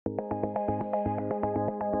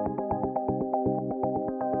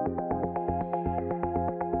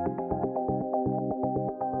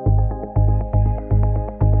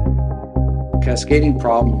Cascading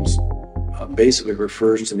problems basically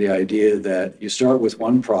refers to the idea that you start with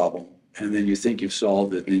one problem and then you think you've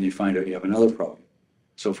solved it and then you find out you have another problem.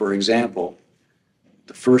 So for example,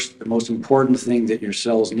 the most important thing that your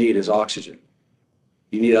cells need is oxygen.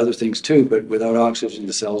 You need other things too, but without oxygen,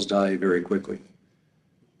 the cells die very quickly.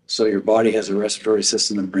 So your body has a respiratory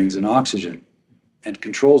system that brings in oxygen and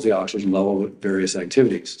controls the oxygen level with various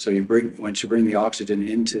activities. So once you bring the oxygen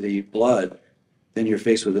into the blood, then you're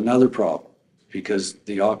faced with another problem because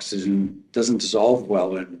the oxygen doesn't dissolve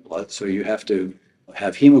well in blood, so you have to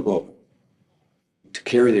have hemoglobin to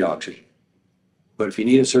carry the oxygen. But if you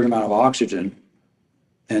need a certain amount of oxygen,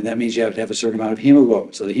 and that means you have to have a certain amount of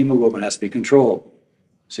hemoglobin. So the hemoglobin has to be controlled.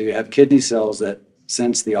 So you have kidney cells that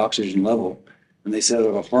sense the oxygen level, and they set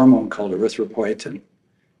out a hormone called erythropoietin.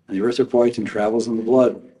 And the erythropoietin travels in the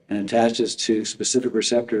blood and attaches to specific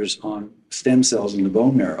receptors on stem cells in the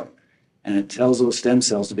bone marrow. And it tells those stem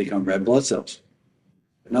cells to become red blood cells.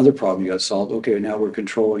 Another problem you got solved, okay, now we're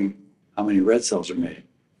controlling how many red cells are made.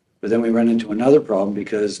 But then we run into another problem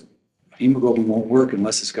because hemoglobin won't work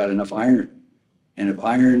unless it's got enough iron. And if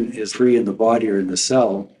iron is free in the body or in the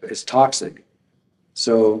cell, it's toxic.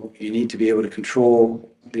 So you need to be able to control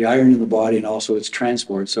the iron in the body and also its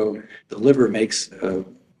transport. So the liver makes a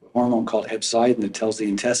hormone called hepcidin that tells the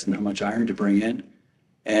intestine how much iron to bring in.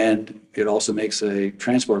 And it also makes a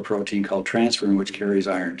transport protein called transferrin, which carries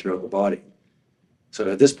iron throughout the body. So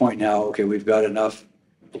at this point now, okay, we've got enough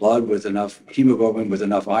blood with enough hemoglobin with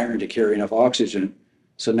enough iron to carry enough oxygen.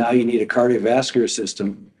 So now you need a cardiovascular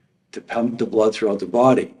system to pump the blood throughout the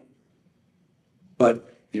body.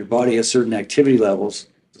 But your body has certain activity levels,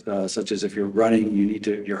 such as if you're running,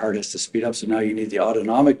 your heart has to speed up. So now you need the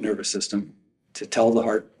autonomic nervous system to tell the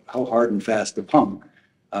heart how hard and fast to pump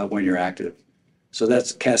when you're active. So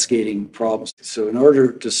that's cascading problems. So in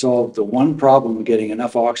order to solve the one problem of getting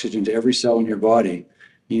enough oxygen to every cell in your body,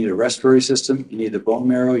 you need a respiratory system, you need the bone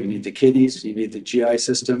marrow, you need the kidneys, you need the GI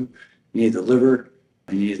system, you need the liver,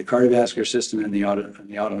 and you need the cardiovascular system and the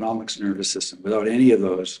autonomic nervous system. Without any of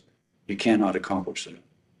those, you cannot accomplish it.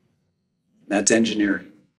 That's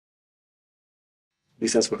engineering. At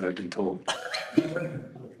least that's what I've been told.